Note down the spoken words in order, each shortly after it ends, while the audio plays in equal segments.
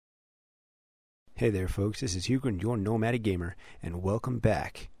Hey there folks, this is Hyugren, your nomadic gamer, and welcome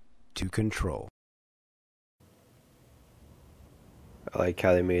back to Control. I like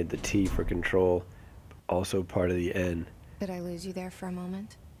how they made the T for control also part of the N. Did I lose you there for a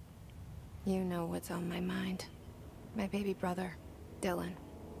moment? You know what's on my mind. My baby brother, Dylan.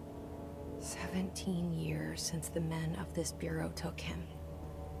 17 years since the men of this bureau took him.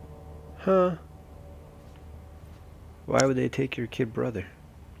 Huh? Why would they take your kid brother?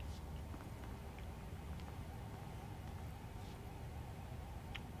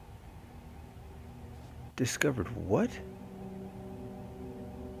 Discovered what?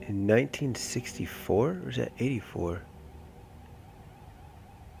 In 1964? Or is that 84?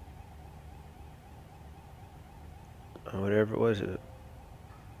 Whatever it was,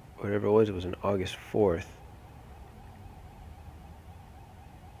 it was on August 4th.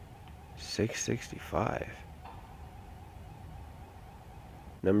 665.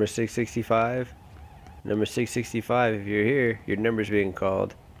 Number 665? Number 665, if you're here, your number's being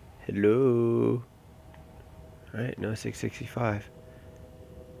called. Hello? Alright, no 665.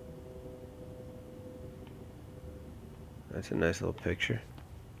 That's a nice little picture.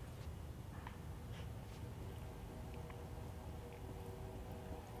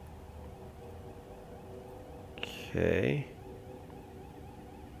 Okay.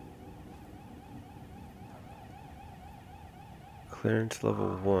 Clearance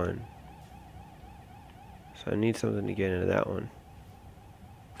level 1. So I need something to get into that one.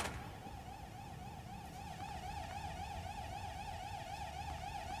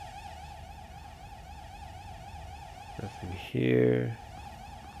 Nothing here.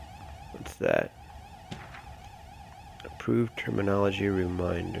 What's that? Approved terminology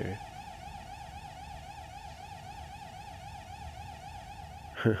reminder.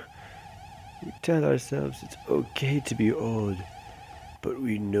 We tell ourselves it's okay to be old, but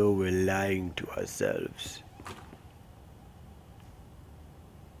we know we're lying to ourselves.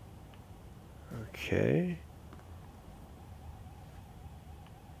 Okay.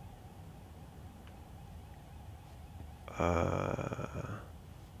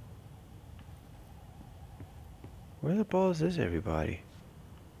 Where the balls is everybody?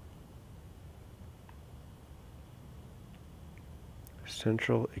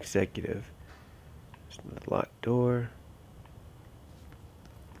 Central executive. There's the locked door.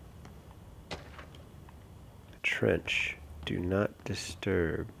 The trench. Do not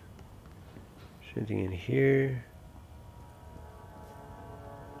disturb. Is there anything in here?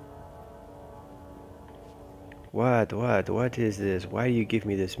 What is this? Why do you give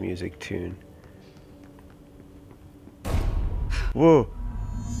me this music tune? Whoa!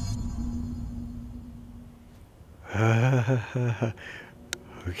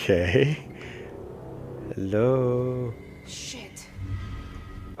 Okay. Hello? Shit.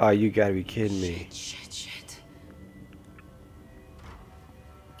 Oh, you gotta be kidding me. Shit.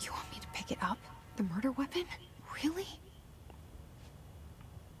 You want me to pick it up? The murder weapon? Really?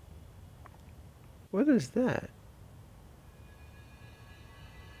 What is that?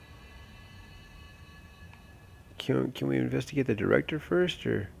 Can we investigate the director first,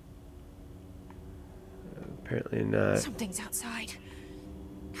 or? Apparently not. Something's outside.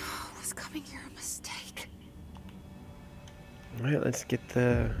 Was coming here a mistake? Alright, let's get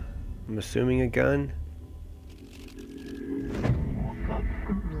the... I'm assuming a gun.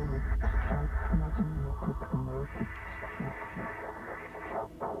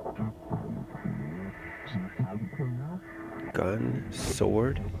 Gun,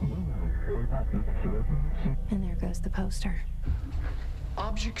 sword. And there goes the poster.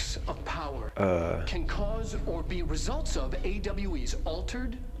 Objects of power can cause or be results of AWE's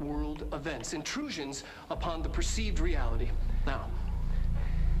altered world events, intrusions upon the perceived reality. Now,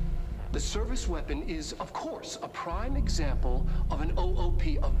 the service weapon is, of course, a prime example of an OOP,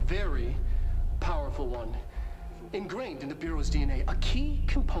 a very powerful one. Ingrained in the Bureau's DNA, a key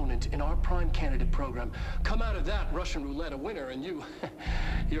component in our prime candidate program. Come out of that Russian roulette a winner and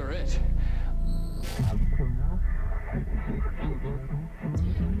you're it.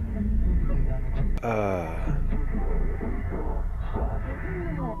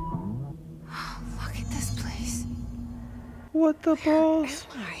 Look at this place. What the balls?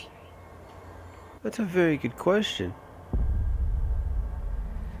 Where am I? That's a very good question.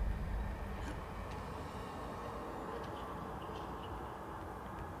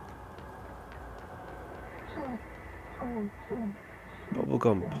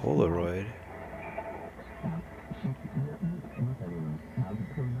 Bubblegum Polaroid.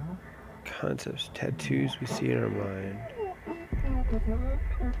 Concepts, tattoos we see in our mind.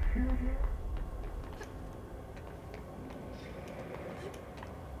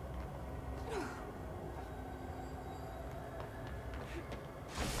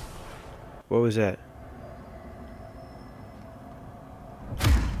 What was that?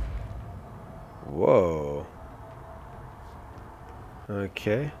 Whoa.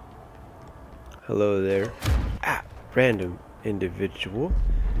 Okay. Hello there. Ah, random individual.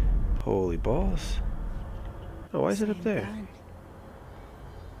 Holy balls. Oh, why is it up there?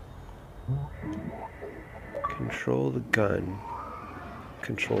 Control the gun.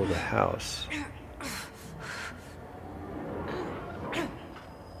 Control the house.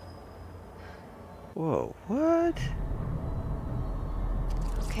 Whoa, what?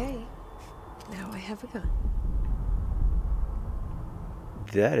 Okay, now I have a gun.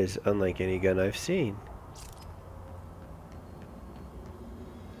 That is unlike any gun I've seen.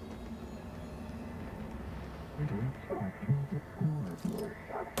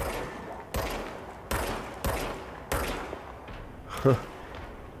 Huh.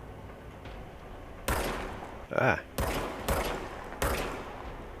 Ah.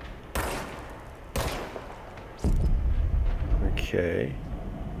 Okay.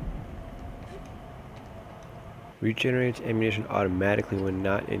 Regenerates ammunition automatically when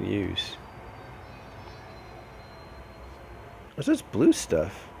not in use. What's this blue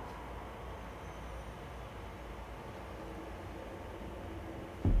stuff?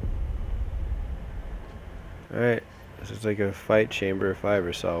 Alright. This is like a fight chamber if I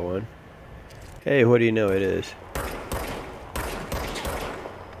ever saw one. Hey, what do you know it is?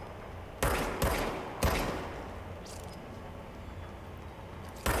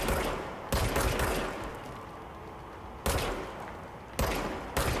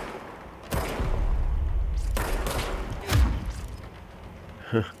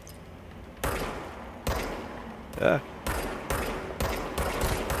 Ah.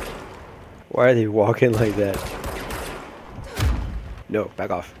 Why are they walking like that? No,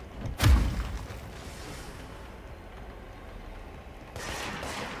 back off.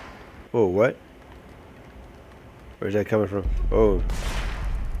 Whoa, what? Where's that coming from? Oh,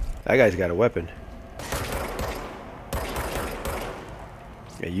 that guy's got a weapon.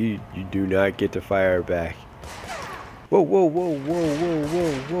 Yeah, you do not get to fire back. Whoa, whoa, whoa, whoa, whoa,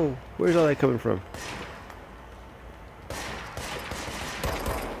 whoa, whoa. Where's all that coming from?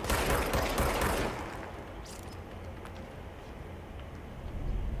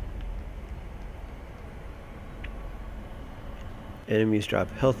 Enemies drop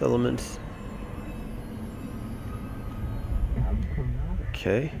health elements.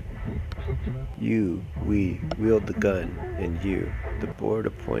 Okay. We wield the gun, and you. The board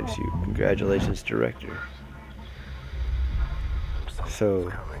appoints you. Congratulations, Director.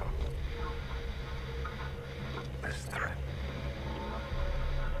 So. This threat.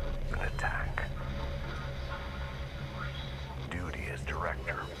 An attack. Duty as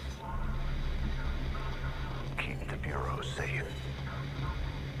Director. Keep the Bureau safe.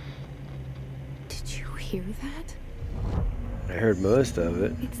 Did you hear that? I heard most of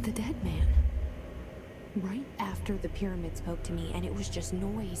it. It's the dead man. Right after the pyramid spoke to me, and it was just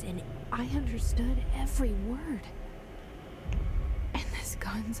noise, and I understood every word. And this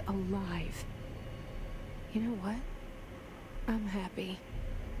gun's alive. You know what? I'm happy.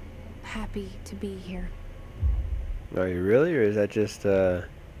 Happy to be here. Are you really, or is that just,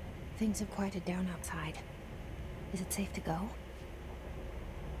 Things have quieted down outside. Is it safe to go?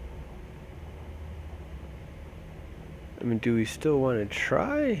 I mean, do we still want to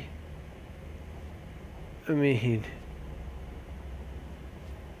try? I mean,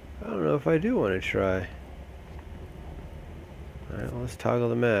 I don't know if I do want to try. Alright, well, let's toggle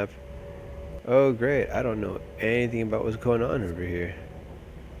the map. Oh, great. I don't know anything about what's going on over here.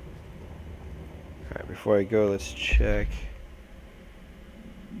 Alright, before I go, let's check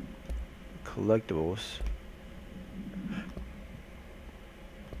collectibles.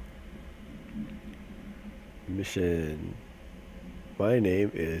 Mission. My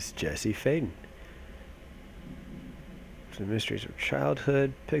name is Jesse Faden. The mysteries of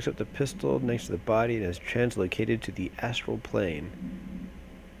childhood. Picks up the pistol next to the body and is translocated to the astral plane.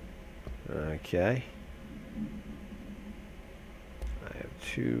 Okay. I have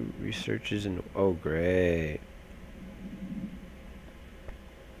 2 researches and oh great.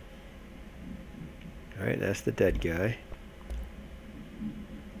 Alright, that's the dead guy.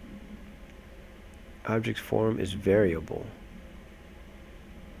 Object's form is variable.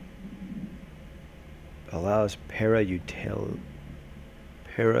 Allows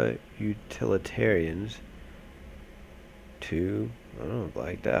para-utilitarians to, I don't know,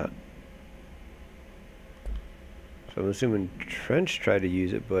 blacked out. So I'm assuming Trench tried to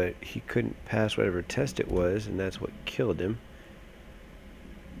use it, but he couldn't pass whatever test it was, and that's what killed him.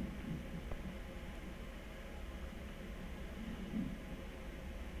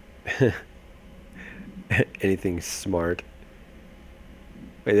 anything smart.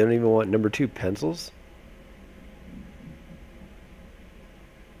 Wait, they don't even want number 2 pencils?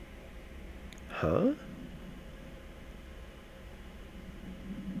 Huh?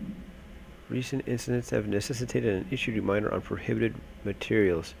 Recent incidents have necessitated an issued reminder on prohibited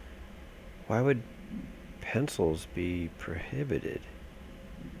materials. Why would pencils be prohibited?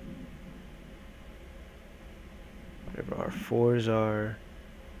 Whatever R4s are.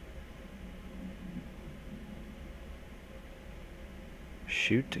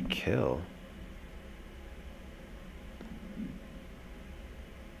 Shoot to kill.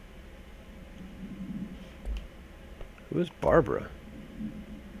 Who is Barbara?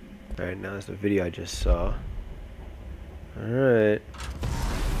 Alright, now that's the video I just saw. Alright.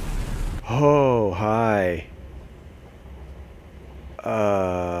 Oh, hi.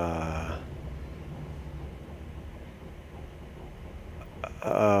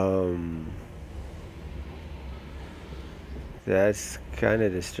 That's kind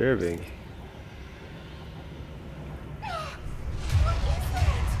of disturbing.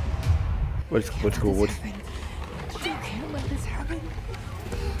 What's cool? What's You can't let this happen.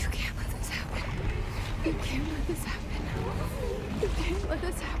 You can't let this happen. You can't let this happen. You can't let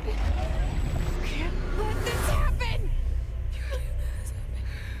this happen. You can't let this happen.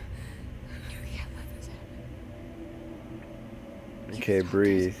 You can't let this happen. okay?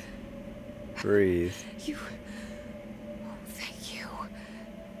 Breathe. Breathe. You. Oh, thank you.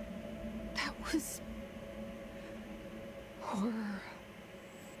 That was horror.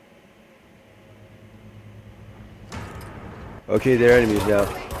 Okay, they're enemies now.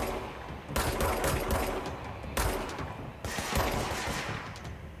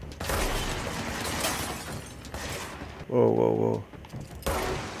 Whoa, whoa, whoa.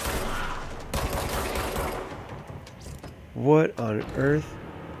 What on earth?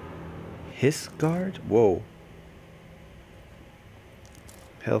 Hiss guard? Whoa.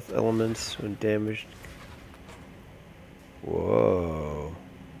 Health elements when damaged. Whoa.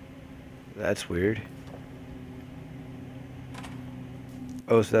 That's weird.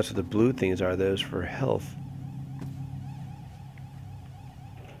 Oh, so that's what the blue things are. Those for health.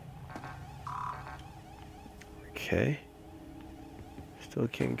 Okay. Still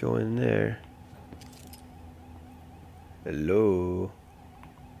can't go in there. Hello.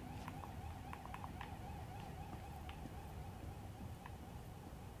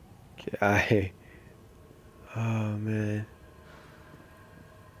 Okay, oh man.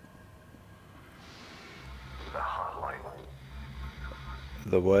 The hotline.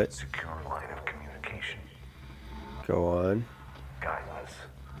 The what? Secure line of communication. Go on. Guidance.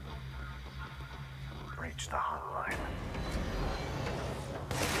 Reach the hotline.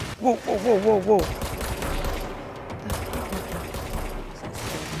 Whoa, whoa, whoa, whoa, whoa.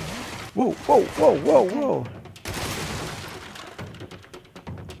 Whoa, whoa, whoa, whoa, whoa.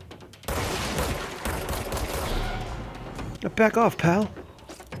 Now back off, pal.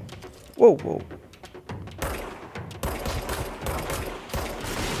 Whoa, whoa.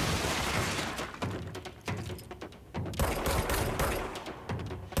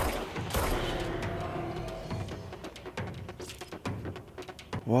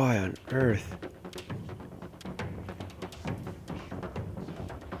 Why on earth?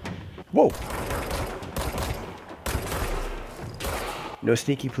 Whoa! No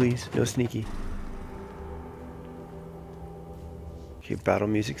sneaky, please. No sneaky. Okay, battle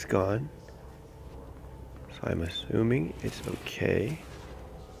music's gone. So I'm assuming it's okay.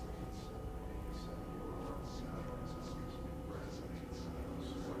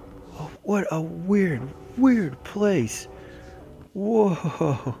 Oh, what a weird, weird place.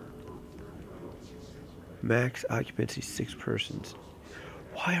 Whoa. Max occupancy 6 persons.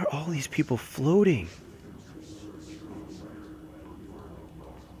 Why are all these people floating?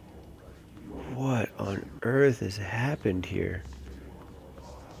 What on earth has happened here?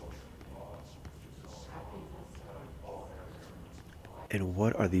 And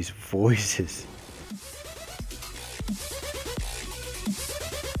what are these voices?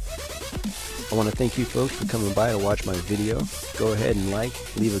 I want to thank you folks for coming by to watch my video. Go ahead and like,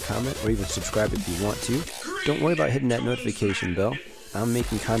 leave a comment, or even subscribe if you want to. Don't worry about hitting that notification bell. I'm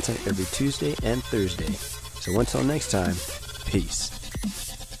making content every Tuesday and Thursday. So until next time, peace.